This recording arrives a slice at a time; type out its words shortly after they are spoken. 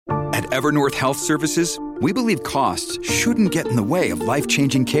At Evernorth Health Services, we believe costs shouldn't get in the way of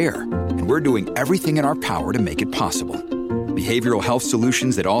life-changing care, and we're doing everything in our power to make it possible. Behavioral health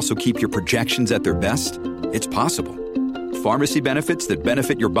solutions that also keep your projections at their best? It's possible. Pharmacy benefits that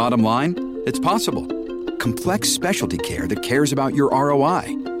benefit your bottom line? It's possible. Complex specialty care that cares about your ROI?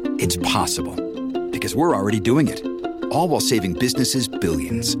 It's possible. Because we're already doing it. All while saving businesses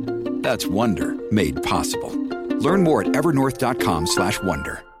billions. That's Wonder made possible. Learn more at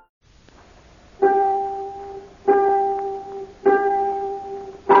evernorth.com/wonder.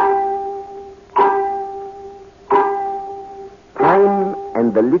 Time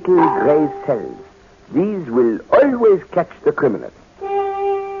and the little gray cells. These will always catch the criminal.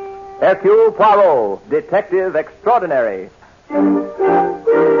 Hercule Poirot, Detective Extraordinary.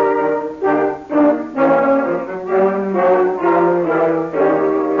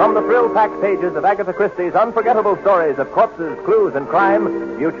 From the thrill-packed pages of Agatha Christie's unforgettable stories of corpses, clues, and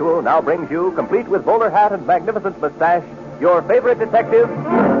crime, Mutual now brings you, complete with bowler hat and magnificent mustache, your favorite detective,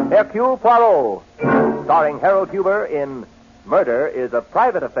 Hercule Poirot, starring Harold Huber in Murder is a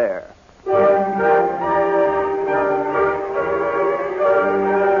Private Affair.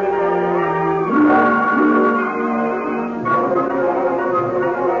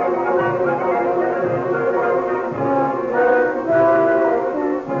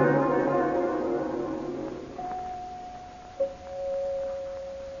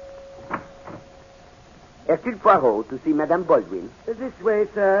 Hercule Poirot to see Madame Baldwin. This way,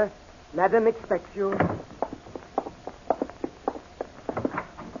 sir. Madame expects you.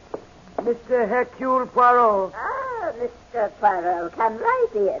 Mr. Hercule Poirot. Ah, Mr. Poirot, come right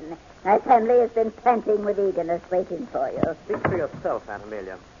in. My family has been panting with eagerness waiting for you. Speak for yourself, Aunt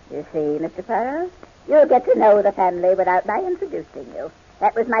Amelia. You see, Mr. Poirot, you'll get to know the family without my introducing you.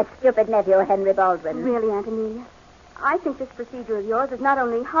 That was my stupid nephew, Henry Baldwin. Really, Aunt Amelia? I think this procedure of yours is not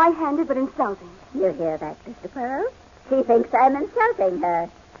only high-handed but insulting. You hear that, Mr. Poirot? She thinks I'm insulting her.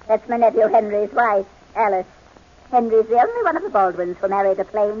 That's my nephew Henry's wife, Alice. Henry's the only one of the Baldwins who married a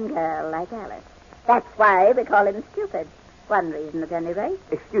plain girl like Alice. That's why we call him stupid. One reason, at any rate.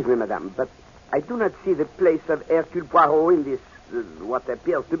 Excuse me, Madame, but I do not see the place of Hercule Poirot in this, what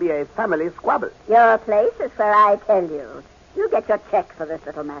appears to be a family squabble. Your place is where I tell you. You get your check for this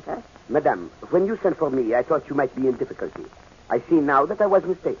little matter. Madame, when you sent for me, I thought you might be in difficulty. I see now that I was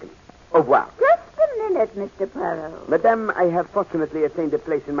mistaken. Au revoir. Just a minute, Mr. Poirot. Madame, I have fortunately attained a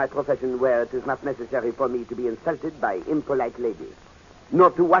place in my profession where it is not necessary for me to be insulted by impolite ladies,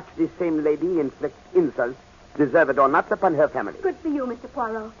 nor to watch this same lady inflict insults, deserved or not, upon her family. Good for you, Mr.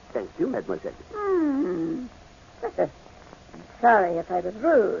 Poirot. Thank you, mademoiselle. I'm sorry if I was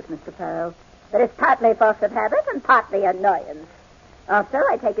rude, Mr. Poirot, but it's partly force of habit and partly annoyance. Also,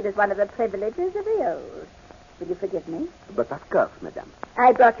 I take it as one of the privileges of the old. Will you forgive me? But of course, madame.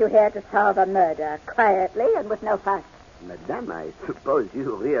 I brought you here to solve a murder, quietly and with no fuss. Madame, I suppose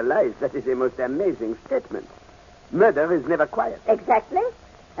you realize that is a most amazing statement. Murder is never quiet. Exactly.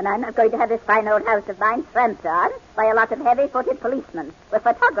 And I'm not going to have this fine old house of mine tramped on by a lot of heavy-footed policemen with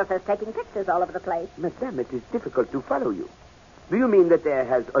photographers taking pictures all over the place. Madame, it is difficult to follow you. Do you mean that there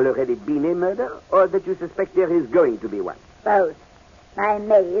has already been a murder, or that you suspect there is going to be one? Both. My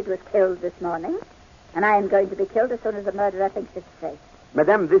maid was killed this morning, and I am going to be killed as soon as the murderer thinks it's safe.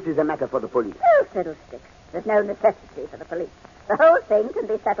 Madame, this is a matter for the police. Oh, fiddlesticks. There's no necessity for the police. The whole thing can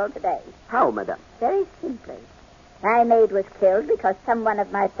be settled today. How, madame? Very simply. My maid was killed because someone of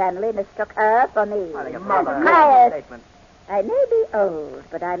my family mistook her for me. Mother. Quiet. I may be old,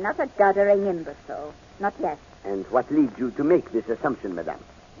 but I'm not a doddering imbecile. Not yet. And what leads you to make this assumption, madame?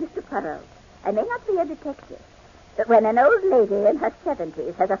 Mr. Poirot, I may not be a detective, but when an old lady in her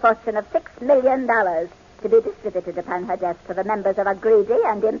 70s has a fortune of $6 million to be distributed upon her death to the members of a greedy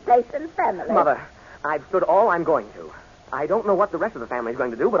and impatient family... Mother, I've stood all I'm going to. I don't know what the rest of the family's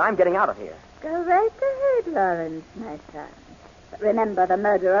going to do, but I'm getting out of here. Go right ahead, Lawrence, my son. But remember, the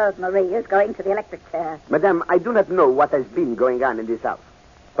murderer of Marie is going to the electric chair. Madame, I do not know what has been going on in this house.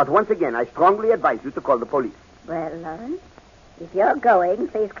 But once again, I strongly advise you to call the police. Well, Lawrence, if you're going,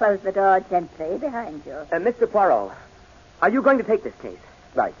 please close the door gently behind you. Mr. Poirot, are you going to take this case?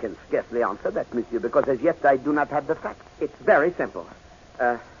 I can scarcely answer that, monsieur, because as yet I do not have the facts. It's very simple.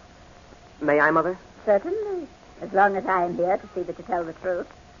 May I, Mother? Certainly, as long as I'm here to see that you tell the truth.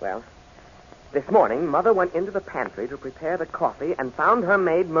 Well, this morning, Mother went into the pantry to prepare the coffee and found her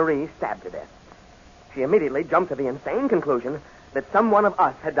maid, Marie, stabbed to death. She immediately jumped to the insane conclusion that someone of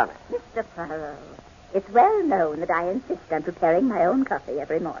us had done it. Mr. Poirot, it's well known that I insist on preparing my own coffee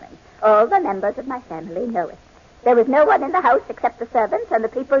every morning. All the members of my family know it. There was no one in the house except the servants and the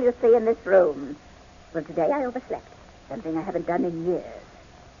people you see in this room. Well, today I overslept, something I haven't done in years.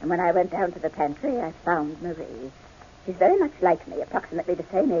 And when I went down to the pantry, I found Marie. She's very much like me, approximately the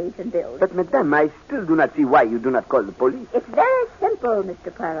same age and build. But, madame, I still do not see why you do not call the police. It's very simple,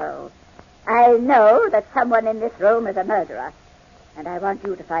 Mr. Poirot. I know that someone in this room is a murderer, and I want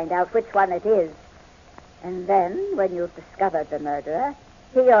you to find out which one it is. And then, when you've discovered the murderer,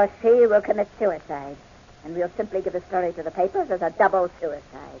 he or she will commit suicide, and we'll simply give the story to the papers as a double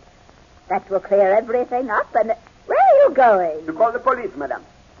suicide. That will clear everything up, and... Where are you going? To call the police, madame.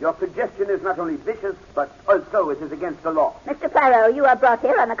 Your suggestion is not only vicious, but also it is against the law. Mr. Poirot, you are brought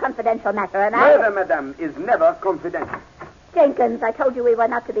here on a confidential matter, and Murder, madame, is never confidential. Jenkins, I told you we were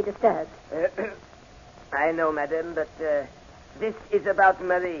not to be disturbed. I know, madam, but this is about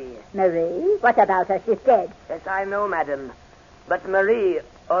Marie. Marie? What about her? She's dead. Yes, I know, madam. But Marie,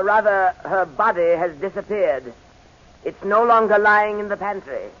 or rather, her body has disappeared. It's no longer lying in the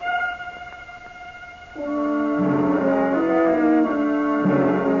pantry.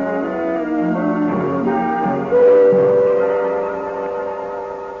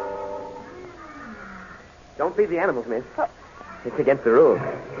 Don't feed the animals, miss. It's against the rules.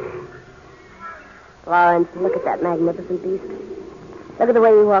 Lawrence, look at that magnificent beast. Look at the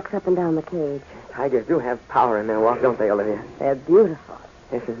way he walks up and down the cage. Tigers do have power in their walk, don't they, Olivia? They're beautiful.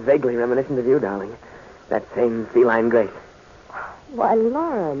 Yes, it's vaguely reminiscent of you, darling. That same feline grace. Why,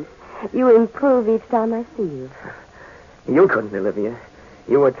 Lawrence, you improve each time I see you. You couldn't, Olivia.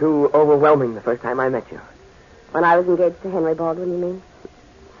 You were too overwhelming the first time I met you. When I was engaged to Henry Baldwin, you mean?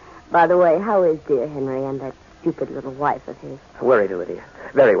 By the way, how is dear Henry and that stupid little wife of his? Worried, Olivia.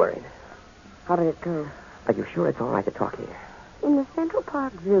 Very worried. How did it go? Are you sure it's all right to talk here? In the Central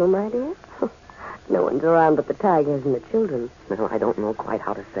Park Zoo, my dear. No one's around but the tigers and the children. No, I don't know quite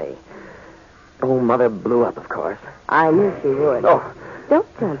how to say. Oh, Mother blew up, of course. I knew she would. Oh. Don't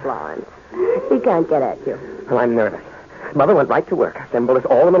jump, Lawrence. She can't get at you. Well, I'm nervous. Mother went right to work, assembled us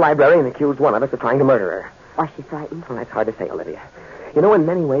all in the library, and accused one of us of trying to murder her. Was she frightened? Well, that's hard to say, Olivia. You know, in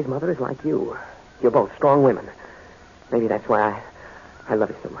many ways, Mother is like you. You're both strong women. Maybe that's why I love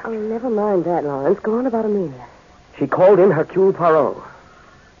you so much. Oh, never mind that, Lawrence. Go on about Amelia. She called in Hercule Poirot.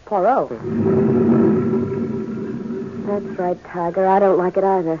 Poirot? That's right, Tiger. I don't like it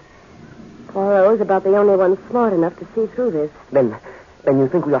either. Poirot's about the only one smart enough to see through this. Then you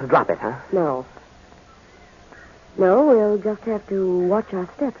think we ought to drop it, huh? No. No, we'll just have to watch our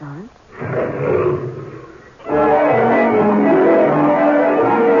step, Lawrence.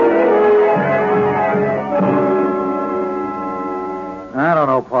 I don't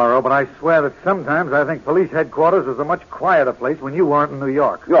know, Poirot, but I swear that sometimes I think police headquarters is a much quieter place when you weren't in New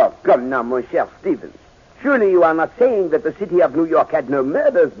York. Oh, come now, mon cher Stevens. Surely you are not saying that the city of New York had no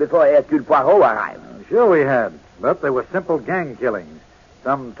murders before Hercule Poirot arrived. Sure we had, but they were simple gang killings.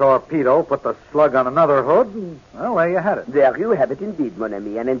 Some torpedo put the slug on another hood, and, well, there you had it. There you have it indeed, mon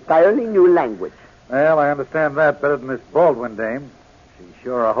ami, an entirely new language. Well, I understand that better than this Baldwin dame. She's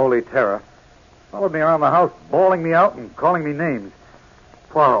sure a holy terror. Followed me around the house, bawling me out and calling me names.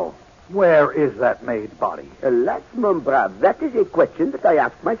 Poirot, where is that maid's body? Alas, mon brave, that is a question that I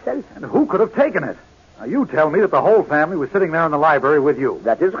ask myself. And who could have taken it? Now, you tell me that the whole family was sitting there in the library with you.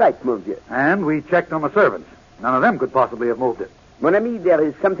 That is right, monsieur. And we checked on the servants. None of them could possibly have moved it. Mon ami, there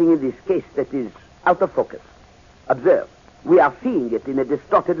is something in this case that is out of focus. Observe, we are seeing it in a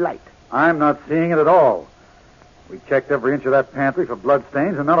distorted light. I'm not seeing it at all. We checked every inch of that pantry for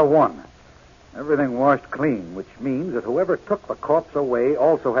bloodstains, and not a one. Everything washed clean, which means that whoever took the corpse away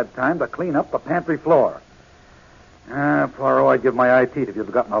also had time to clean up the pantry floor. Poirot, I'd give my eye teeth if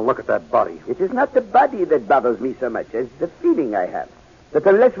you'd gotten a look at that body. It is not the body that bothers me so much as the feeling I have. That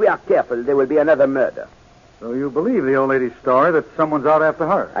unless we are careful, there will be another murder. So you believe the old lady's story that someone's out after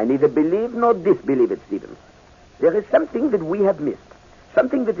her? I neither believe nor disbelieve it, Stevens. There is something that we have missed.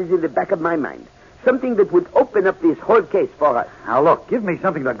 Something that is in the back of my mind. Something that would open up this whole case for us. Now, look, give me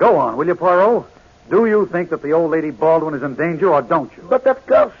something to go on, will you, Poirot? Do you think that the old lady Baldwin is in danger, or don't you? But of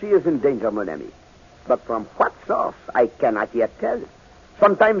course she is in danger, mon ami. But from what source, I cannot yet tell.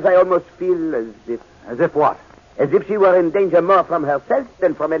 Sometimes I almost feel as if... As if what? As if she were in danger more from herself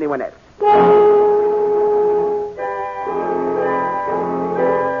than from anyone else.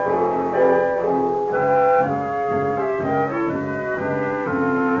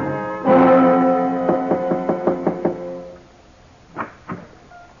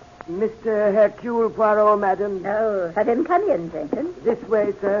 Mr. Hercule Poirot, madam. Oh, have him come in, Jenkins. This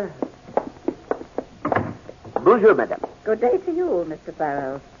way, sir. Bonjour, madame. Good day to you, Mr.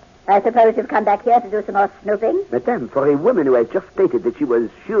 Poirot. I suppose you've come back here to do some more snooping? Madame, for a woman who has just stated that she was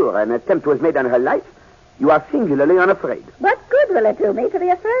sure an attempt was made on her life, you are singularly unafraid. What good will it do me to be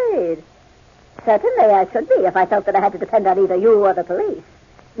afraid? Certainly I should be if I felt that I had to depend on either you or the police.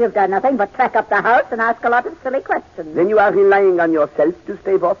 You've done nothing but track up the house and ask a lot of silly questions. Then you are relying on yourself to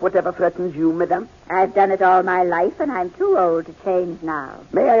stave off whatever threatens you, madame? I've done it all my life, and I'm too old to change now.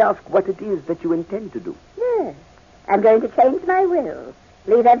 May I ask what it is that you intend to do? Yes. I'm going to change my will.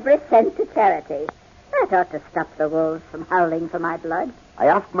 Leave every cent to charity. That ought to stop the wolves from howling for my blood. I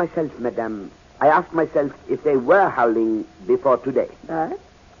ask myself, madame, if they were howling before today. What?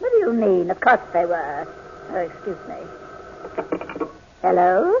 What do you mean? Of course they were. Oh, excuse me.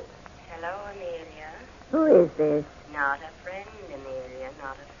 Hello? Hello, Amelia. Who is this? Not a friend, Amelia,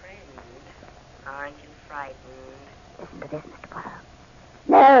 not a friend. Aren't you frightened? Listen to this, Mr. Poirot.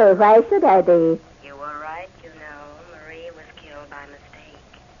 No, why should I be? You were right, you know. Marie was killed by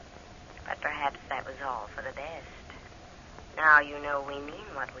mistake. But perhaps that was all for the best. Now you know we mean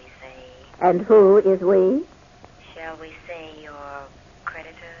what we say. And who is we? Shall we say your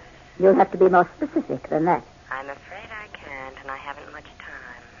creditors? You'll have to be more specific than that. I'm afraid I can't, and I haven't much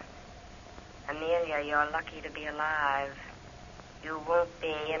time. Amelia, you're lucky to be alive. You won't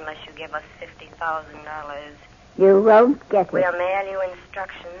be unless you give us $50,000. You won't get it. We'll mail you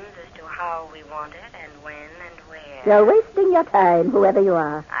instructions as to how we want it and when and where. You're wasting your time, whoever you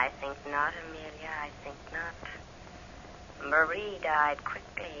are. I think not, Amelia. I think not. Marie died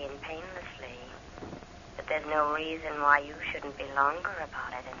quickly and painlessly. But there's no reason why you shouldn't be longer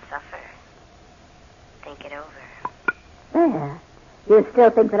about it and suffer. Think it over. There. You still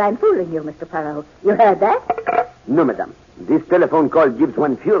think that I'm fooling you, Mr. Poirot. You heard that? No, madame. This telephone call gives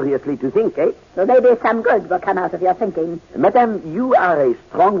one furiously to think, eh? So maybe some good will come out of your thinking. Madame, you are a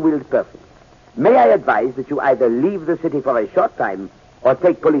strong-willed person. May I advise that you either leave the city for a short time or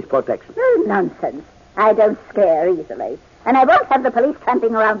take police protection? Oh, nonsense. I don't scare easily. And I won't have the police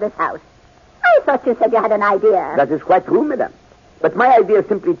tramping around this house. I thought you said you had an idea. That is quite true, madame. But my idea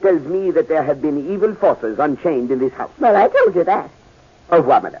simply tells me that there have been evil forces unchained in this house. Well, I told you that. Au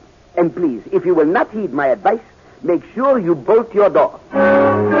revoir, madame. And please, if you will not heed my advice, make sure you bolt your door.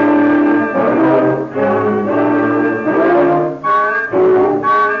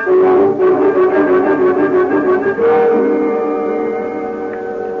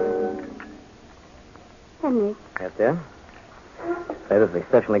 Henry. Yes, dear? Say, this is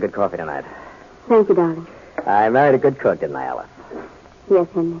exceptionally good coffee tonight. Thank you, darling. I married a good cook, didn't I, Alice? Yes,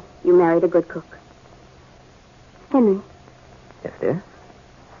 Henry. You married a good cook. Henry. Yes, dear?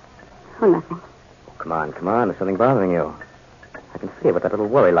 Oh, nothing. Oh, come on. There's something bothering you. I can see it with that little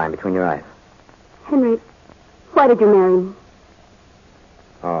worry line between your eyes. Henry, why did you marry me?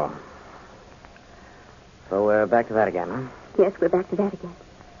 Oh. So we're back to that again, huh? Yes, we're back to that again.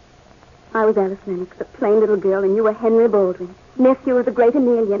 I was Alice Lennox, a plain little girl, and you were Henry Baldwin, nephew of the great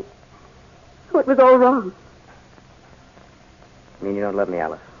Amelia. Oh, it was all wrong. You mean you don't love me,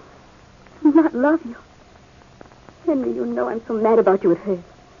 Alice? Not love you. Henry, you know I'm so mad about you it hurts.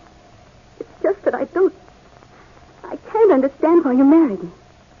 It's just that I can't understand why you married me.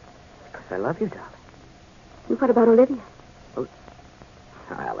 Because I love you, darling. And what about Olivia? Oh,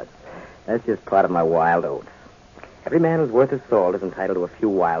 Alice, that's just part of my wild oats. Every man who's worth his salt is entitled to a few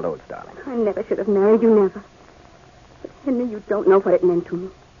wild oats, darling. I never should have married you, never. But, Henry, you don't know what it meant to me.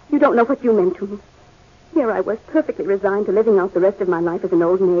 You don't know what you meant to me. Here I was, perfectly resigned to living out the rest of my life as an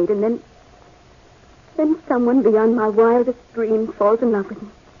old maid, and then someone beyond my wildest dreams falls in love with me.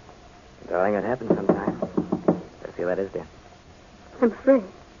 Darling, that happens sometimes. I see how that is, dear. I'm afraid.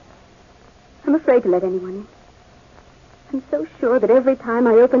 I'm afraid to let anyone in. I'm so sure that every time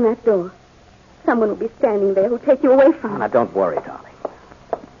I open that door, someone will be standing there who'll take you away from me. Now, don't worry, darling.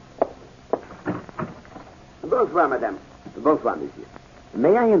 Bonsoir, madame. Bonsoir, monsieur.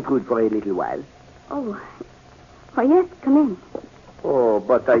 May I intrude for a little while? Oh, yes, come in. Oh,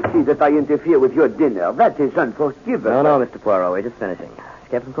 but I see that I interfere with your dinner. That is unforgivable. No, Mr. Poirot. We're just finishing. Did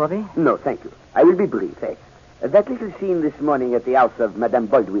you have some coffee? No, thank you. I will be brief, eh? That little scene this morning at the house of Madame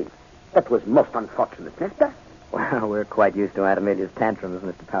Baldwin, that was most unfortunate, n'est-ce pas? Well, we're quite used to Aunt Amelia's tantrums,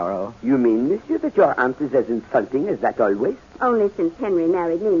 Mr. Poirot. You mean, monsieur, that your aunt is as insulting as that always? Only since Henry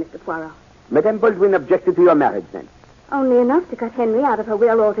married me, Mr. Poirot. Madame Baldwin objected to your marriage, then? Only enough to cut Henry out of her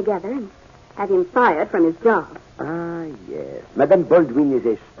will altogether and have him fired from his job. Ah, yes. Madame Baldwin is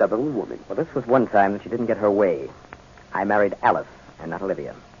a stubborn woman. Well, this was one time that she didn't get her way. I married Alice and not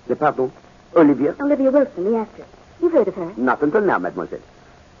Olivia. Pardon? Olivia? Olivia Wilson, the actress. You've heard of her? Not until now, mademoiselle.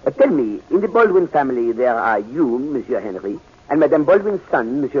 Tell me, in the Baldwin family, there are you, Monsieur Henry, and Madame Baldwin's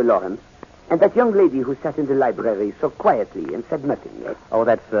son, Monsieur Lawrence, and that young lady who sat in the library so quietly and said nothing, yes? Oh,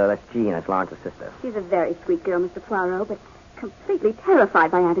 that's Jean. That's Lawrence's sister. She's a very sweet girl, Mr. Poirot, but completely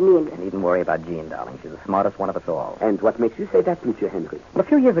terrified by Aunt Amelia. You needn't worry about Jean, darling. She's the smartest one of us all. And what makes you say that, Monsieur Henry? A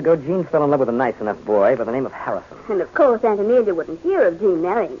few years ago, Jean fell in love with a nice enough boy by the name of Harrison. And, of course, Aunt Amelia wouldn't hear of Jean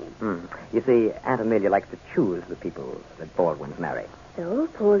marrying him. You see, Aunt Amelia likes to choose the people that Baldwins marry. So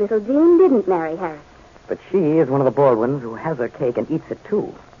poor little Jean didn't marry Harrison. But she is one of the Baldwins who has her cake and eats it,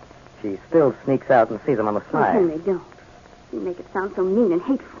 too. She still sneaks out and sees him on the Oh, side. Henry, don't. You make it sound so mean and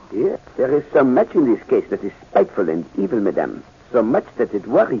hateful. Yes, there is so much in this case that is spiteful and evil, madame. So much that it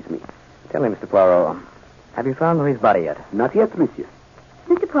worries me. Tell me, Mr. Poirot, have you found Marie's body yet? Not yet, monsieur.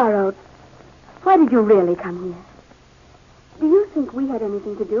 Mr. Poirot, why did you really come here? Do you think we had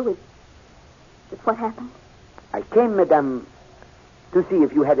anything to do with what happened? I came, madame, to see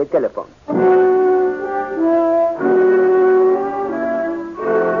if you had a telephone.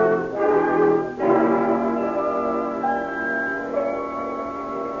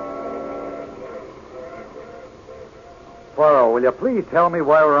 Poirot, will you please tell me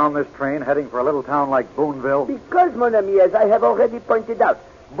why we're on this train heading for a little town like Boonville? Because, mon ami, as I have already pointed out,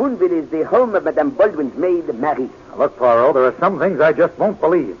 Boonville is the home of Madame Baldwin's maid, Marie. Now, look, Poirot, there are some things I just won't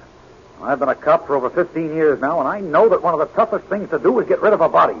believe. I've been a cop for over 15 years now, and I know that one of the toughest things to do is get rid of a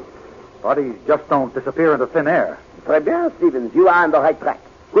body. Bodies just don't disappear into thin air. Très bien, Stevens. You are on the right track.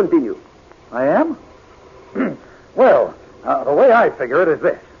 Continue. I am? Well, the way I figure it is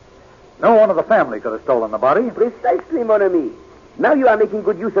this. No one of the family could have stolen the body, Precisely, mon ami. Now you are making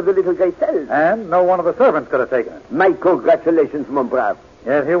good use of the little gray cells. and no one of the servants could have taken it. My congratulations, mon brave.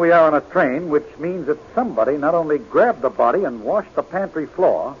 Yet here we are on a train, which means that somebody not only grabbed the body and washed the pantry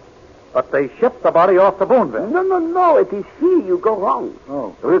floor, but they shipped the body off to Boonville. No. It is here you go wrong.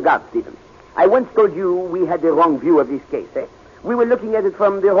 Oh. Regard, Stevens. I once told you we had the wrong view of this case, eh? We were looking at it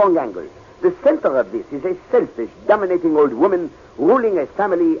from the wrong angle. The center of this is a selfish, dominating old woman ruling a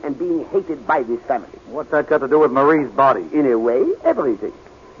family and being hated by this family. What's that got to do with Marie's body? In a way, everything.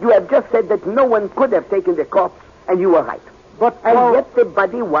 You have just said that no one could have taken the corpse, and you were right. And yet the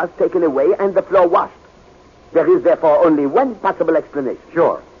body was taken away and the floor washed. There is therefore only one possible explanation.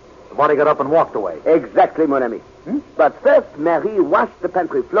 Sure. The body got up and walked away. Exactly, mon ami. But first, Marie washed the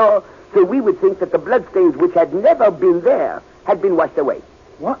pantry floor, so we would think that the bloodstains which had never been there had been washed away.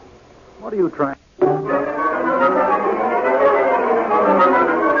 What? What are you trying?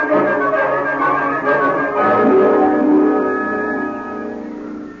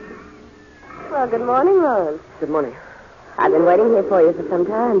 Well, good morning, Lawrence. Good morning. I've been waiting here for you for some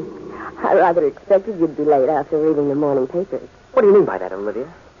time. I rather expected you'd be late after reading the morning papers. What do you mean by that,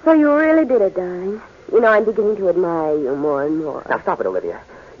 Olivia? So you really did it, darling. You know, I'm beginning to admire you more and more. Now, stop it, Olivia.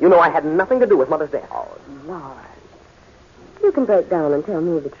 You know I had nothing to do with Mother's death. Oh, Lawrence. You can break down and tell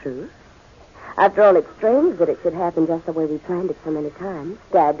me the truth. After all, it's strange that it should happen just the way we planned it so many times.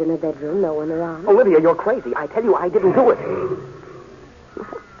 Stabbed in a bedroom, no one around. Olivia, you're crazy. I tell you, I didn't do it.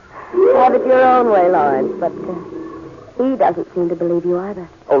 Have it your own way, Lawrence, but he doesn't seem to believe you either.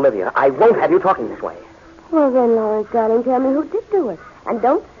 Olivia, I won't have you talking this way. Well, then, Lawrence, darling, tell me who did do it. And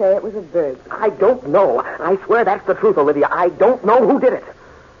don't say it was a burglar. I don't know. I swear that's the truth, Olivia. I don't know who did it.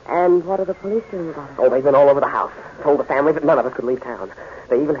 And what are the police doing about it? Oh, they've been all over the house. Told the family that none of us could leave town.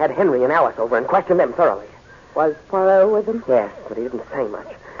 They even had Henry and Alice over and questioned them thoroughly. Was Poirot with them? Yes, but he didn't say much.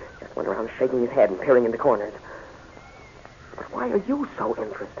 Just went around shaking his head and peering into corners. But why are you so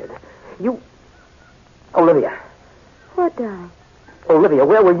interested? Olivia. What, darling? Olivia,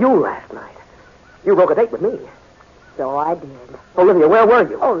 where were you last night? You broke a date with me. So I did. Olivia, where were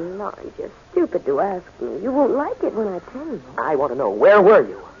you? Oh, Lawrence, you're stupid to ask me. You won't like it when I tell you. I want to know, where were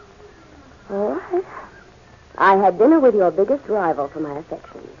you? All right. I had dinner with your biggest rival for my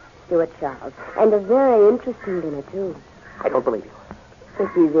affections, Stuart Charles. And a very interesting dinner, too. I don't believe you.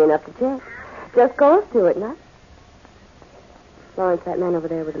 It's easy enough to check. Just call Stuart, not? Lawrence, that man over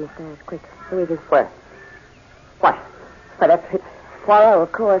there with the mustache. Quick, who is he? Where? Why? Why, that's it. Poirot,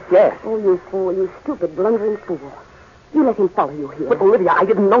 of course. Yes. Oh, you fool, you stupid, blundering fool. You let him follow you here. But, Olivia, I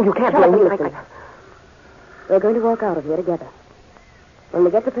didn't know. You can't Shut up blame and me. listen. We're going to walk out of here together. When we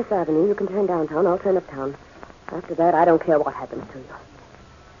get to Fifth Avenue, you can turn downtown. I'll turn uptown. After that, I don't care what happens to you.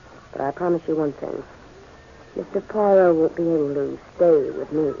 But I promise you one thing. Mr. Poirot won't be able to stay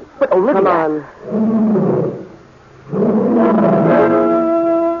with me. But, Olivia... Come on.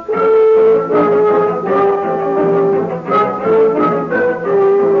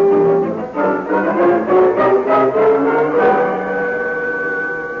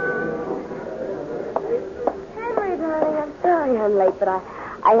 Henry, darling, I'm sorry I'm late, but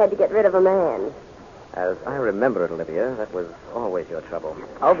I had to get rid of a man. As I remember it, Olivia, that was always your trouble.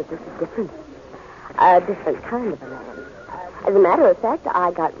 Oh, but this is different. A different kind of a man. As a matter of fact,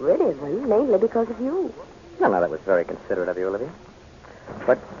 I got rid of him mainly because of you. No, that was very considerate of you, Olivia.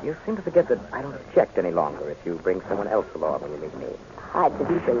 But you seem to forget that I don't object any longer if you bring someone else along when you meet me. I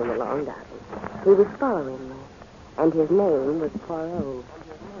didn't bring him along, darling. He was following me. And his name was Poirot.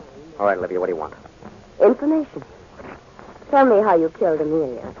 All right, Olivia, what do you want? Information. Tell me how you killed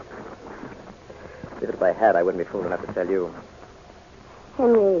Amelia. Even if I had, I wouldn't be fool enough to tell you.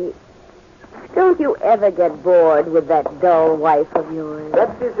 Henry, don't you ever get bored with that dull wife of yours?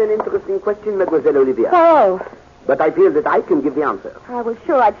 That is an interesting question, Mademoiselle Olivia. Oh, But I feel that I can give the answer. I was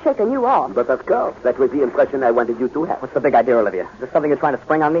sure I'd shaken you off. But of course, that was the impression I wanted you to have. What's the big idea, Olivia? Is this something you're trying to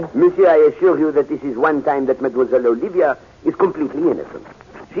spring on me? Monsieur, I assure you that this is one time that Mademoiselle Olivia is completely innocent.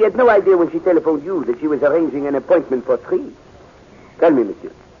 She had no idea when she telephoned you that she was arranging an appointment for 3. Tell me,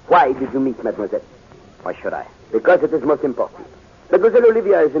 monsieur, why did you meet Mademoiselle? Why should I? Because it is most important. Mademoiselle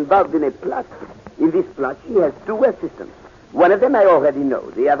Olivia is involved in a plot. In this plot, she has 2 assistants. One of them I already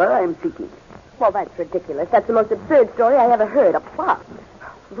know. The other I am seeking. Well, that's ridiculous. That's the most absurd story I ever heard. A plot.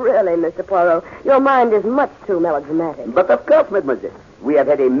 Really, Mr. Poirot, your mind is much too melodramatic. But of course, mademoiselle, we have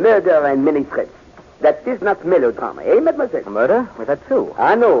had a murder and many threats. That is not melodrama, eh, mademoiselle? A murder? We've had 2.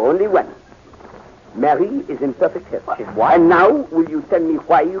 Ah, no, only one. Marie is in perfect health. She's what? And now, will you tell me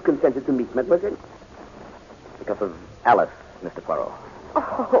why you consented to meet mademoiselle? Because of Alice, Mr. Poirot.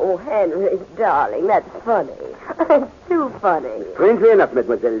 Oh, Henry, darling, that's funny. It's too funny. Strangely enough,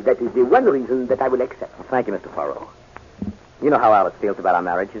 mademoiselle, that is the one reason that I will accept. Thank you, Mr. Poirot. You know how Alice feels about our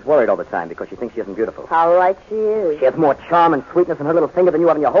marriage. She's worried all the time because she thinks she isn't beautiful. How right she is. She has more charm and sweetness in her little finger than you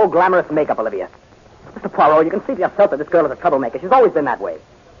have in your whole glamorous makeup, Olivia. Mr. Poirot, you can see for yourself that this girl is a troublemaker. She's always been that way.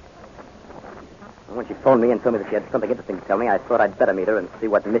 And when she phoned me and told me that she had something interesting to tell me, I thought I'd better meet her and see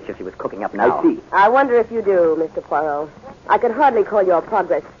what mischief she was cooking up now. I see. I wonder if you do, Mr. Poirot. I could hardly call your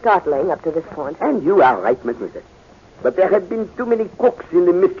progress startling up to this point. And you are right, mademoiselle. But there have been too many cooks in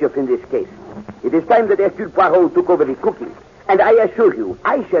the mischief in this case. It is time that Hercule Poirot took over the cooking. And I assure you,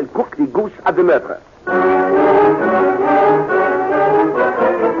 I shall cook the goose of the murderer.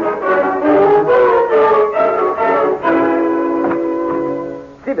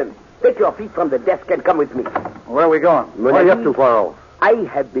 Stephen, take your feet from the desk and come with me. Where are we going? What are you up to, Poirot? I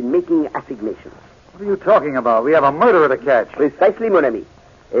have been making assignations. What are you talking about? We have a murderer to catch. Precisely, mon ami.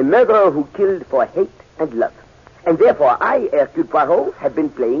 A murderer who killed for hate and love. And therefore, I, Hercule Poirot, have been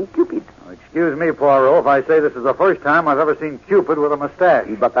playing Cupid. Excuse me, Poirot, if I say this is the first time I've ever seen Cupid with a mustache.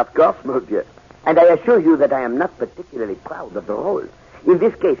 But of course, mon Dieu. And I assure you that I am not particularly proud of the role. In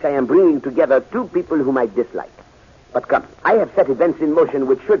this case, I am bringing together 2 people whom I dislike. But come, I have set events in motion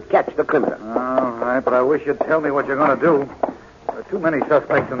which should catch the criminal. All right, but I wish you'd tell me what you're going to do. There are too many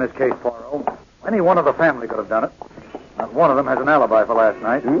suspects in this case, Poirot. Any one of the family could have done it. Not one of them has an alibi for last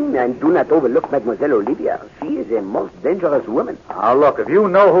night. And do not overlook Mademoiselle Olivia. She is a most dangerous woman. Now, look, if you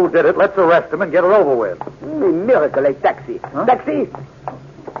know who did it, let's arrest him and get it over with. A miracle, a taxi. Huh? Taxi!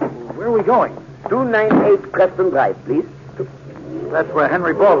 Where are we going? 298 Preston Drive, please. That's where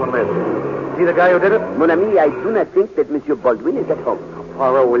Henry Baldwin lives. Is he the guy who did it? Mon ami, I do not think that Monsieur Baldwin is at home.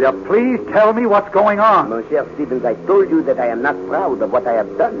 Poirot, will you please tell me what's going on? Monsieur Stevens, I told you that I am not proud of what I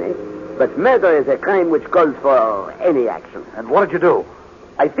have done, eh? But murder is a crime which calls for any action. And what did you do?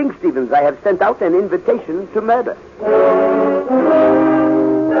 I think, Stevens, I have sent out an invitation to murder.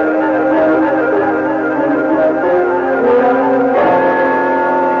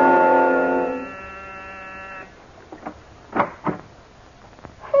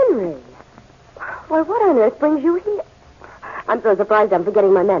 Henry. Why, what on earth brings you here? I'm so surprised I'm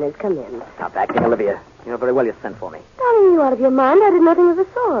forgetting my manners. Come in. Stop acting, Olivia. You know very well you sent for me. Darling, are you out of your mind? I did nothing of the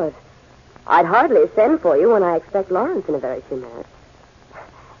sort. I'd hardly send for you when I expect Lawrence in a very few minutes.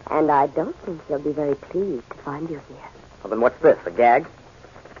 And I don't think he'll be very pleased to find you here. Well, then what's this, a gag?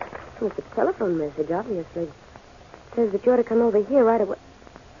 It's a telephone message, obviously. It says that you're to come over here right away.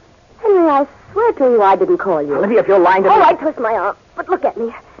 Henry, I swear to you I didn't call you. Olivia, if you're lying to me... All right, twist my arm. But look at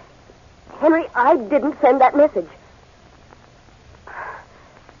me. Henry, I didn't send that message.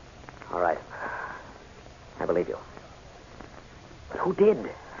 All right. I believe you. But who did?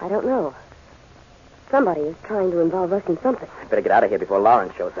 I don't know. Somebody is trying to involve us in something. I better get out of here before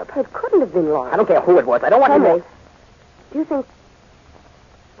Lawrence shows up. It couldn't have been Lawrence. I don't care who it was. I don't want Henry, him... Do you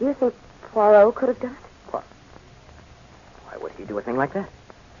think Poirot could have done it? What? Why would he do a thing like that?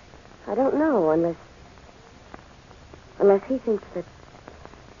 I don't know, unless he thinks that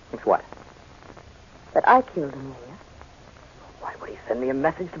Thinks what? I killed Amelia. Why would he send me a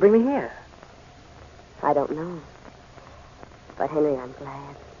message to bring me here? I don't know. But, Henry, I'm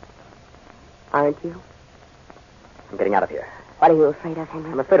glad. Aren't you? I'm getting out of here. What are you afraid of, Henry?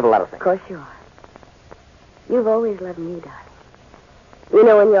 I'm afraid of a lot of things. Of course you are. You've always loved me, darling. You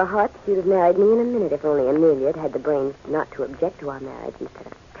know, in your heart, you'd have married me in a minute if only Amelia had had the brains not to object to our marriage instead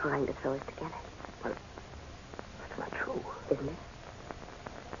of trying to throw us together. Well, that's not true. Isn't it?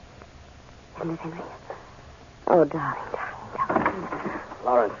 Isn't it, Henry? Oh, darling.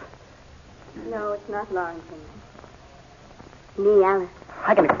 Lawrence. No, it's not Lawrence, Henry. Me, Alice.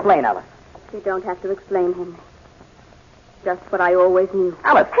 I can explain, Alice. You don't have to explain, Henry. Just what I always knew.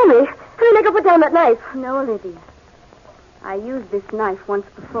 Alice! Henry, make her put down that knife. No, Olivia. I used this knife once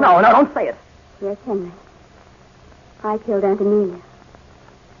before. No, don't say it. Yes, Henry. I killed Aunt Amelia.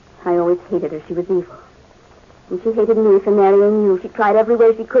 I always hated her. She was evil. And she hated me for marrying you. She tried every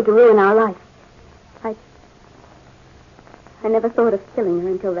way she could to ruin our life. I never thought of killing her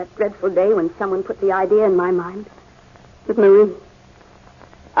until that dreadful day when someone put the idea in my mind. With Marie.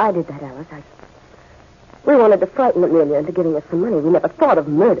 I did that, Alice. We wanted to frighten Amelia into giving us some money. We never thought of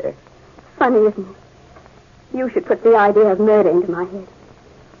murder. Funny, isn't it? You should put the idea of murder into my head.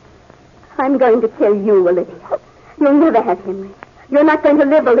 I'm going to kill you, Olivia. You'll never have Henry. You're not going to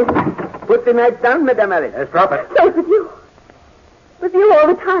live, Olivia. Put the knife down, Madame Alice. Yes, drop it. So it was you. It was you all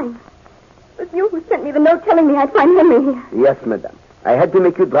the time. It was you who sent me the note telling me I'd find Henry here. Yes, Madame. I had to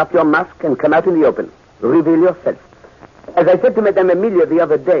make you drop your mask and come out in the open. Reveal yourself. As I said to Madame Amelia the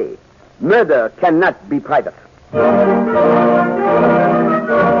other day, murder cannot be private.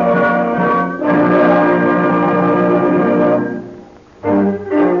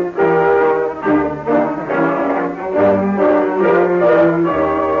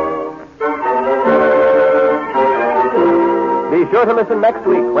 Be sure to listen next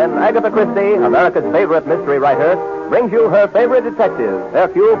week when Agatha Christie, America's favorite mystery writer, brings you her favorite detective,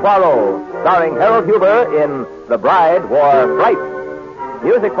 Hercule Poirot, starring Harold Huber in The Bride Wore Fright.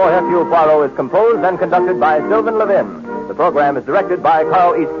 Music for Hercule Poirot is composed and conducted by Sylvan Levin. The program is directed by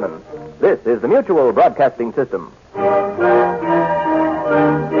Carl Eastman. This is the Mutual Broadcasting System.